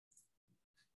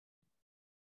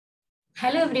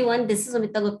Hello everyone, this is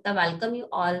Amita Gupta. Welcome you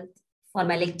all for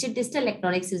my lecture Digital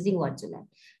Electronics using Virtual Lab.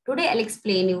 Today I'll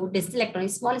explain you digital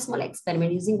electronics small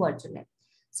experiment using Virtual Lab.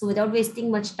 So without wasting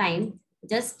much time,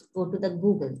 just go to the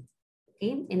Google.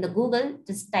 Okay, in the Google,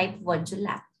 just type Virtual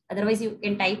Lab. Otherwise, you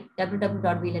can type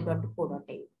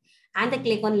www.vlab.co.in and then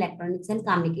click on electronics and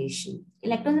communication.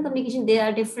 Electronics and communication, there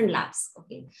are different labs.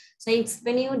 Okay, so I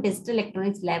explain you digital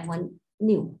electronics lab 1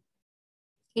 new.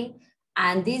 Okay,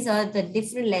 and these are the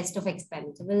different list of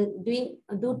experiments we'll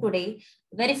do today.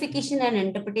 Verification and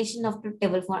interpretation of the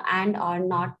table for and or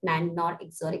not, NAND, nor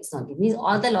XOR, XOR gate. Means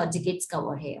all the logic gates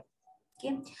covered here.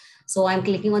 Okay, so I'm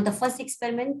clicking on the first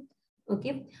experiment.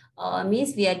 Okay,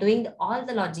 means we are doing all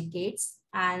the logic gates,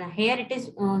 and here it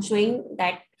is showing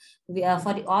that we are,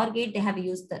 for the OR gate they have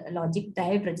used the logic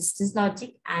type resistance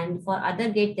logic, and for other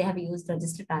gate they have used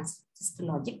register transistor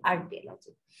logic, RTA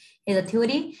logic. Here's the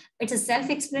theory. It's a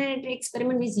self-explanatory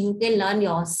experiment, means you can learn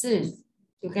yourself.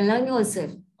 You can learn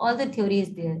yourself. All the theory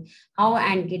is there. How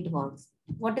AND gate works.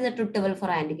 What is the truth table for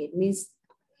AND gate? Means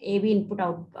AB input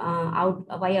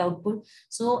Y output.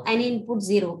 So any input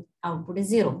 0, output is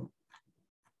 0.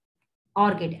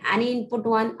 OR gate, any input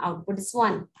 1, output is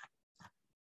 1.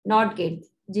 NOT gate,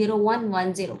 0, 1,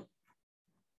 1, 0.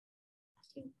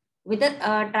 Okay. With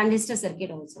a transistor circuit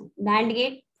also. NAND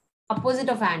gate, opposite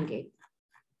of AND gate.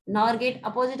 NOR gate,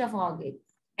 opposite of OR gate.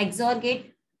 XOR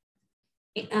gate,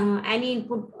 any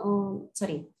input,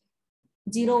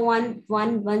 0, 1,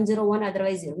 1, 1, 0, 1,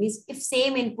 otherwise 0. Means if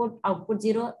same input, output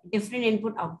 0, different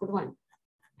input, output 1.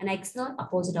 And XOR,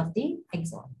 opposite of the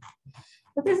XOR.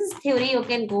 So this is theory, you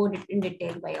can go in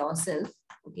detail by yourself.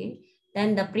 Okay.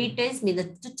 Then the pre-test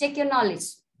means to check your knowledge.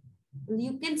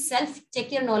 You can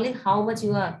self-check your knowledge, how much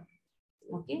you are.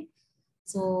 Okay.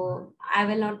 So I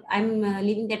will not, I'm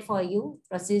leaving that for you.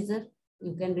 Procedure,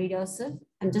 you can read yourself.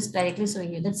 I'm just directly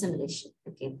showing you the simulation.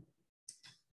 Okay.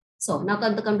 So now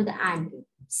come to the AND.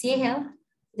 See here,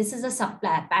 this is a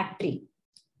supply battery.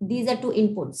 These are two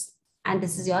inputs, and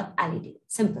this is your LED.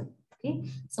 Simple. Okay.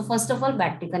 So first of all,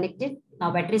 battery connected.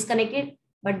 Now battery is connected,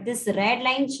 but this red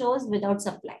line shows without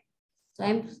supply. So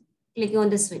I'm clicking on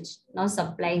the switch. Now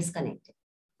supply is connected.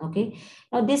 Okay.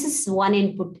 Now this is one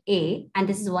input A and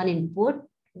this is one input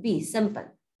B. Simple.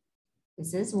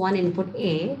 This is one input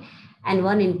A and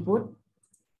one input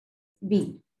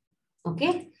B.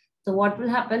 Okay. So what will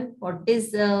happen? What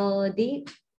is the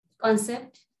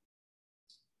concept?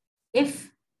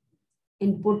 If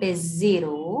input is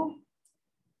 0,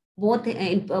 both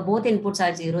inputs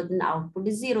are 0, then output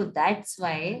is 0. That's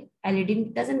why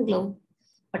LED doesn't glow.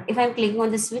 But if I'm clicking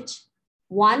on the switch,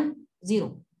 1,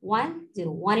 0, 1,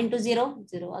 0, 1 into 0,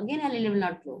 0, again LED will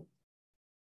not glow.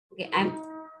 Okay,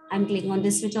 I'm clicking on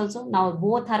this switch also. Now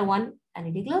both are 1,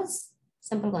 LED glows.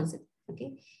 Simple concept.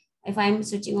 Okay. If I'm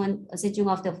switching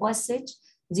off the first switch,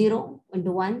 0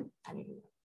 into 1, LED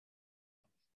glows.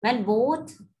 When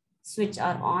both switch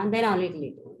are on, then only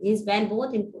LED glows. Means when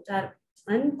both inputs are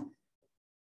on,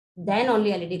 then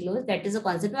only LED glows. That is a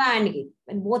concept of AND gate.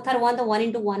 When both are 1, the 1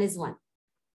 into 1 is 1.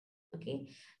 Okay.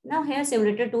 Now here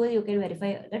simulator tool, you can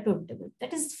verify the truth table.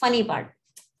 That is funny part.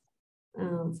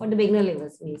 For the beginner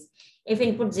levels, means if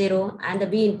input 0 and the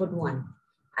B input 1,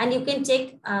 and you can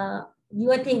check,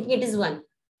 you are thinking it is 1.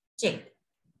 Check.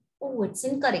 Oh, it's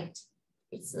incorrect.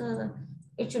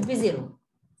 It should be 0.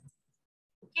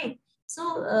 Okay.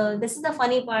 So this is the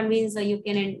funny part, means you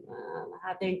can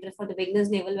have the interest for the beginners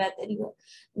level, whether you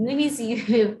means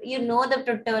you know the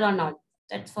truth table or not.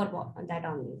 That's for that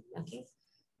only. Okay.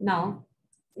 Now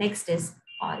next is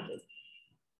OR gate.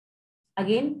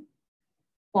 Again,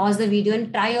 pause the video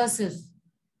and try yourself.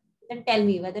 Then tell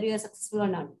me whether you are successful or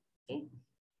not. Okay.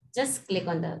 Just click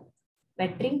on the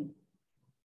battery.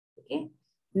 Okay.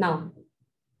 Now,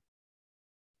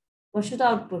 what should the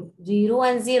output? 0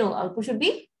 and 0. Output should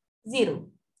be 0.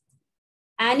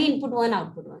 Any input 1,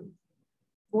 output 1.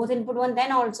 Both input 1,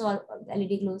 then also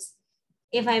LED glows.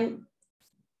 If I'm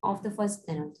off the first,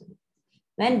 then also.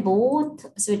 When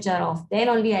both switch are off, then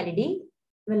only LED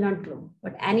will not glow.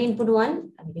 But any input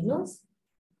 1, LED glows.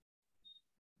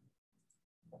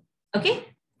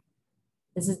 Okay.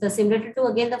 This is the simulator 2.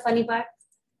 Again, the funny part.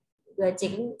 You are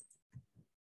checking.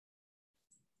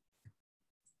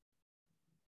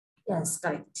 Yes,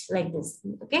 correct. Like this.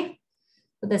 Okay.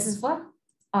 So this is for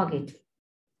OR gate.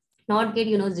 NOT gate,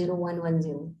 0, 1, 1,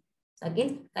 0. So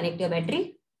again, connect your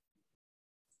battery.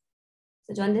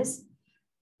 Switch on this.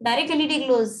 Direct LED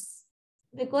glows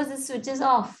because this switch is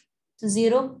off. So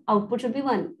 0 output should be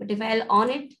 1. But if I'll on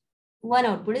it, 1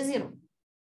 output is 0.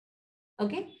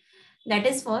 Okay. That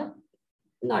is for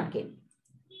NOT gate.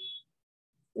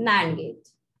 NAND gate.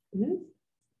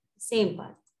 Same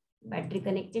part. Battery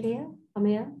connected here, from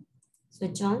here.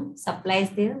 Switch on, supply is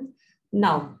there.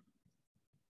 Now,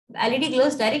 LED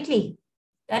glows directly.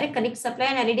 Direct connect supply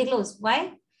and LED glows.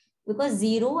 Why? Because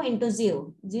 0 into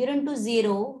 0. 0 into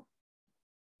 0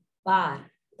 bar.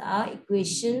 The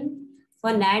equation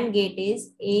for NAND gate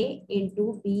is A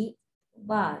into B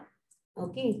bar.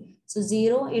 Okay. So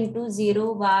 0 into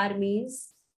 0 bar means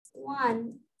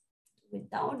 1.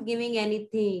 Without giving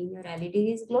anything, your LED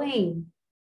is glowing.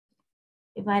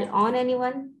 If I'll on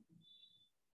anyone,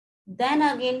 then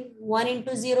again 1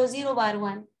 into 0, 0 bar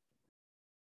 1.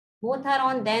 Both are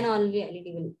on, then only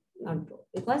LED will not glow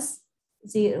because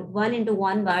 1 into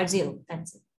 1 bar 0.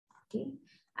 That's it. Okay.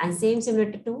 And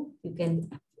similar to 2, you can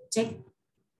check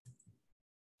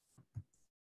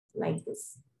like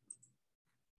this.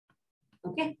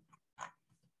 Okay.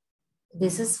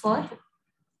 This is for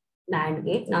NAND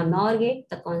gate. Now NOR gate,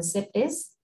 the concept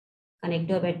is connect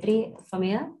your battery from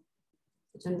here.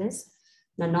 Which on this.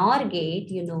 Now NOR gate,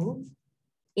 you know,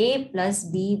 A plus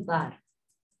B bar.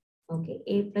 Okay,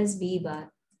 A plus B bar.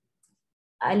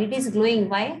 LED is glowing.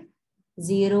 Why?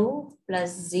 0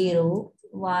 plus 0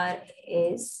 bar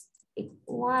is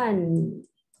 1.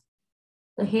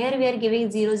 So here we are giving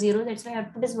 0, 0. That's why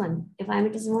output is 1. If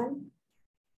it is 1.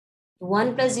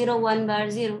 1 plus 0, 1 bar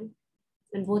 0.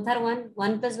 When both are 1,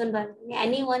 1 plus 1 bar.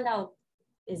 Any one out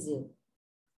is 0.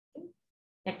 Okay.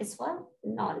 That is for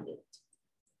NOR gate.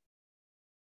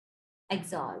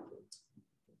 XOR gate.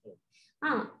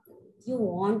 Okay. You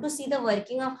want to see the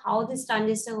working of how this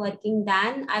transistor working,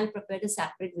 then I'll prepare the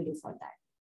separate video for that.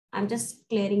 I'm just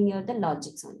clearing here the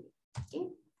logics only. Okay.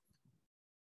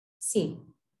 See.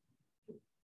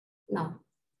 Now,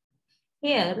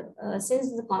 here,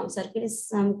 since the circuit is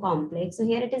some complex, so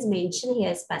here it is mentioned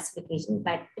here specification,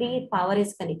 battery power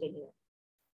is connected here.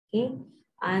 Okay.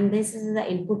 And this is the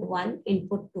input 1,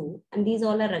 input 2, and these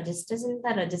all are registers in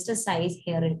the register size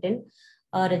here written.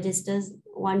 Registers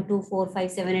 1, 2, 4,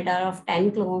 5, 7, 8 are of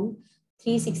 10 kilo ohm,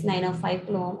 3, 6, 9 of 5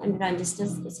 kilo ohm, and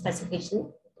transistors specification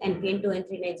NPN 2 and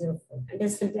 3904. And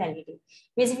this is simply LED.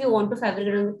 Means if you want to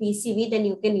fabricate on the PCB, then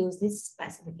you can use this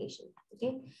specification.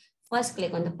 Okay. First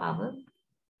click on the power.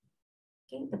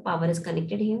 Okay. The power is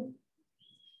connected here.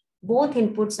 Both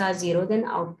inputs are 0, then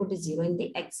output is 0 in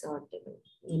the XOR table.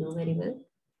 You know very well.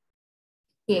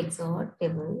 The XOR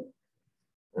table.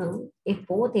 If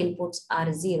both inputs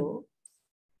are 0,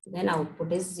 then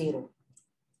output is 0.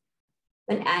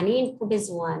 When any input is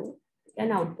 1,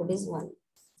 then output is 1.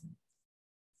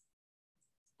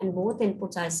 And both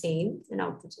inputs are same, then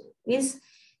output 0. Means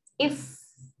if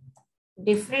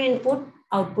different input,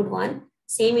 output 1,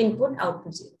 same input,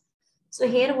 output 0. So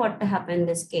here what happened in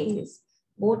this case,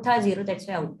 both are 0, that's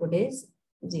why output is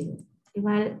 0. If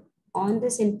I on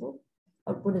this input,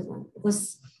 output is 1.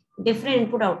 Because different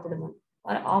input, output is 1.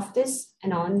 Or off this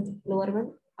and on lower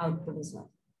one, output is 1.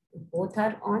 If both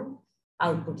are on,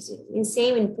 output is 0. In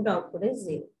same input, output is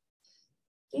 0.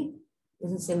 Okay.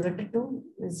 This is similar to 2.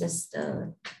 Let's just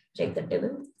check the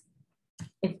table.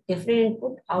 If different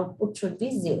input, output should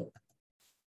be 0.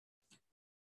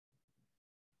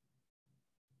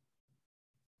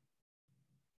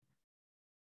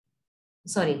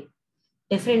 Sorry,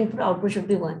 different input, output should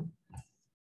be 1.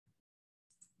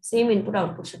 Same input,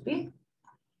 output should be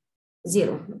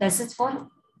 0. This is for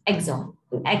XOR.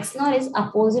 XNOR is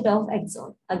opposite of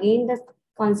XOR. Again, the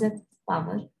concept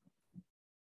power.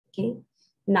 Okay.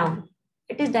 Now,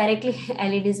 it is directly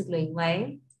LED is glowing.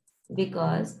 Why?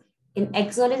 Because in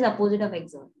XOR is opposite of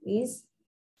XOR. Means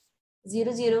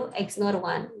 0, 0, XNOR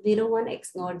 1, 0, 1,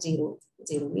 XNOR 0,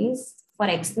 0. Means for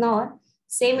XNOR,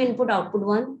 same input, output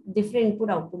 1, different input,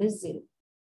 output is 0.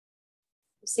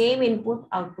 Same input,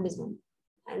 output is 1.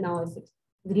 And now if it's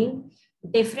green,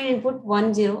 different input,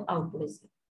 1, 0, output is 0.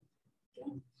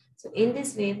 Okay. So in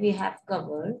this way, we have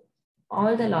covered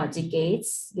all the logic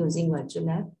gates using virtual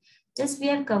lab. Just we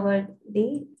have covered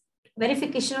the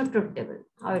verification of truth table,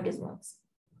 how it is works.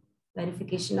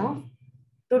 Verification of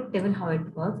truth table, how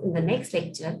it works. In the next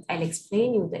lecture, I'll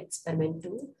explain you the experiment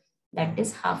 2, that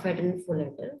is half adder and full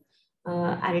adder,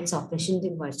 and its operation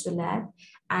in virtual lab.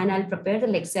 And I'll prepare the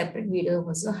like separate video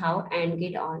also how AND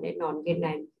gate, OR gate, NOT gate,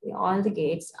 NAND. All the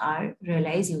gates are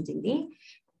realized using the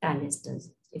transistors.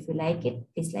 If you like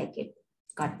it, please like it.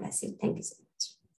 God bless you. Thank you so much.